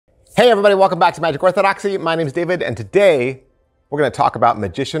Hey everybody, welcome back to Magic Orthodoxy. My name is David, and today we're going to talk about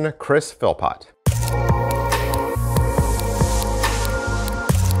magician Chris Philpott.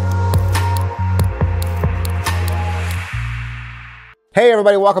 Hey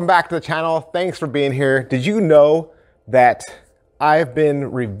everybody, welcome back to the channel. Thanks for being here. Did you know that I've been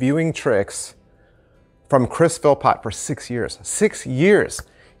reviewing tricks from Chris Philpott for 6 years? 6 years.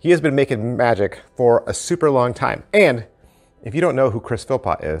 He has been making magic for a super long time. And if you don't know who Chris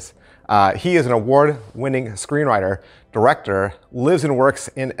Philpott is, he is an award-winning screenwriter, director, lives and works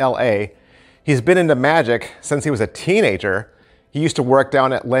in LA. He's been into magic since he was a teenager. He used to work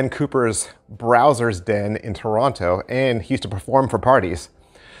down at Len Cooper's Browser's Den in Toronto, and he used to perform for parties.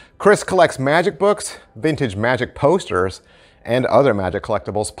 Chris collects magic books, vintage magic posters, and other magic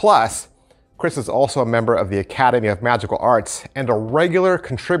collectibles. Plus, Chris is also a member of the Academy of Magical Arts and a regular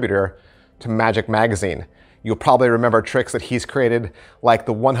contributor to Magic Magazine. You'll probably remember tricks that he's created like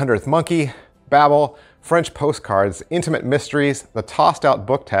the 100th Monkey, Babble, French postcards, Intimate Mysteries, the Tossed Out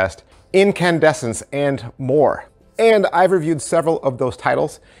Book Test, Incandescence, and more. And I've reviewed several of those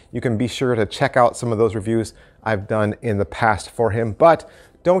titles. You can be sure to check out some of those reviews I've done in the past for him, but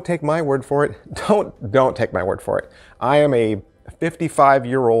don't take my word for it. Don't take my word for it. I am a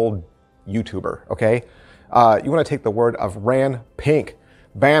 55-year-old YouTuber, okay? You wanna take the word of Ran Pink,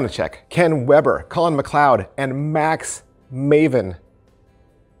 Banachek, Ken Weber, Colin McLeod, and Max Maven.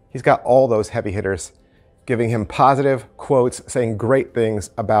 He's got all those heavy hitters giving him positive quotes, saying great things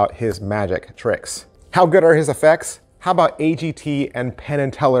about his magic tricks. How good are his effects? How about AGT and Penn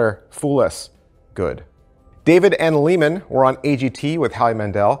and Teller Fool Us? Good. David and Lehman were on AGT with Howie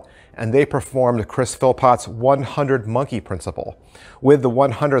Mandel, and they performed Chris Philpott's 100 Monkey principle. With the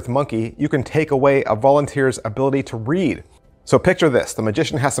 100th monkey, you can take away a volunteer's ability to read. So picture this, the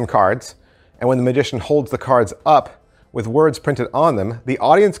magician has some cards, and when the magician holds the cards up with words printed on them, the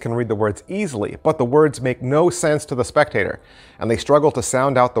audience can read the words easily, but the words make no sense to the spectator, and they struggle to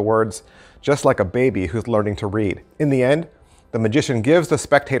sound out the words just like a baby who's learning to read. In the end, the magician gives the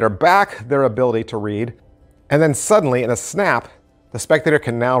spectator back their ability to read, and then suddenly, in a snap, the spectator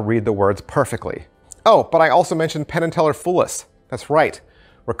can now read the words perfectly. Oh, but I also mentioned Penn and Teller Fool Us. That's right.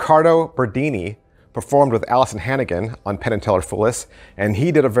 Riccardo Berdini performed with Allison Hannigan on Penn and Teller Fool Us, and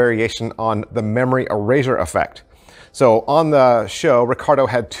he did a variation on the memory erasure effect. So on the show, Riccardo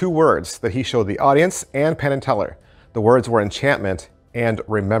had 2 words that he showed the audience and Penn and Teller. The words were enchantment and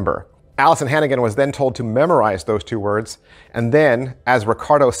remember. Allison Hannigan was then told to memorize those 2 words, and then as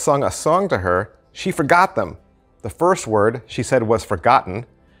Riccardo sung a song to her, she forgot them. The first word she said was forgotten,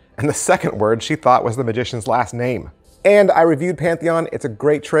 and the second word she thought was the magician's last name. And I reviewed Pantheon. It's a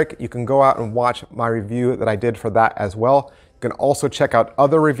great trick. You can go out and watch my review that I did for that as well. You can also check out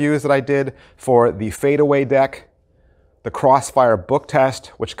other reviews that I did for the Fadeaway deck, the Crossfire book test,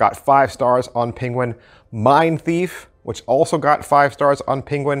 which got 5 stars on Penguin, Mind Thief, which also got 5 stars on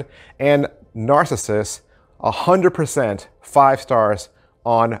Penguin, and Narcissus, 100% 5 stars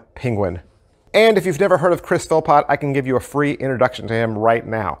on Penguin. And if you've never heard of Chris Philpott, I can give you a free introduction to him right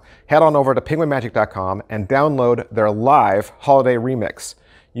now. Head on over to penguinmagic.com and download their live holiday remix.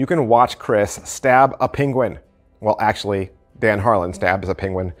 You can watch Chris stab a penguin. Well, actually, Dan Harlan stabs a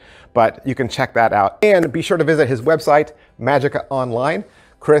penguin, but you can check that out. And be sure to visit his website, Magica Online.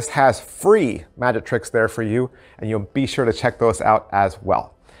 Chris has free magic tricks there for you, and you'll be sure to check those out as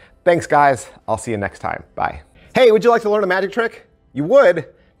well. Thanks, guys. I'll see you next time. Bye. Hey, would you like to learn a magic trick? You would?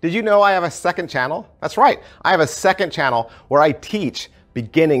 Did you know I have a second channel? That's right. I have a second channel where I teach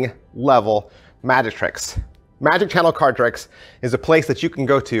beginning level magic tricks. Magic Channel Card Tricks is a place that you can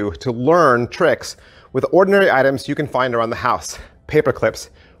go to learn tricks with ordinary items you can find around the house. Paper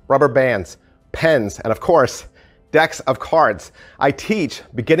clips, rubber bands, pens, and of course, decks of cards. I teach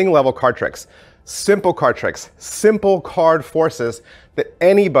beginning level card tricks, simple card forces that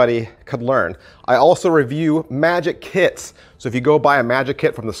anybody could learn. I also review magic kits. So if you go buy a magic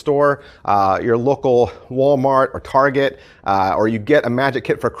kit from the store, your local Walmart or Target, or you get a magic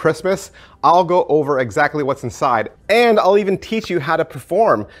kit for Christmas, I'll go over exactly what's inside. And I'll even teach you how to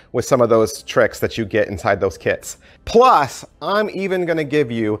perform with some of those tricks that you get inside those kits. Plus, I'm even gonna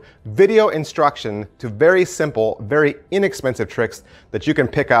give you video instruction to very simple, very inexpensive tricks that you can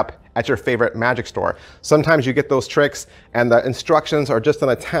pick up at your favorite magic store. Sometimes you get those tricks and the instructions are just on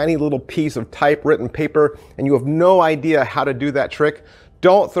a tiny little piece of typewritten paper and you have no idea how to do that trick.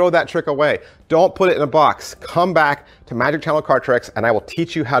 Don't throw that trick away. Don't put it in a box. Come back to Magic Channel Card Tricks and I will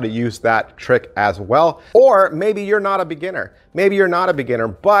teach you how to use that trick as well. Or maybe you're not a beginner. Maybe you're not a beginner,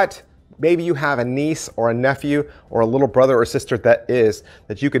 but maybe you have a niece or a nephew or a little brother or sister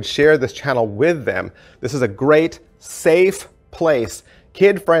that you could share this channel with them. This is a great, safe place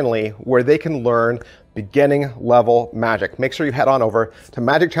kid-friendly, where they can learn beginning level magic. Make sure you head on over to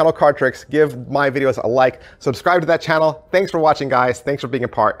Magic Channel Card Tricks, give my videos a like, subscribe to that channel. Thanks for watching, guys. Thanks for being a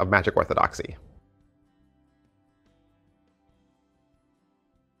part of Magic Orthodoxy.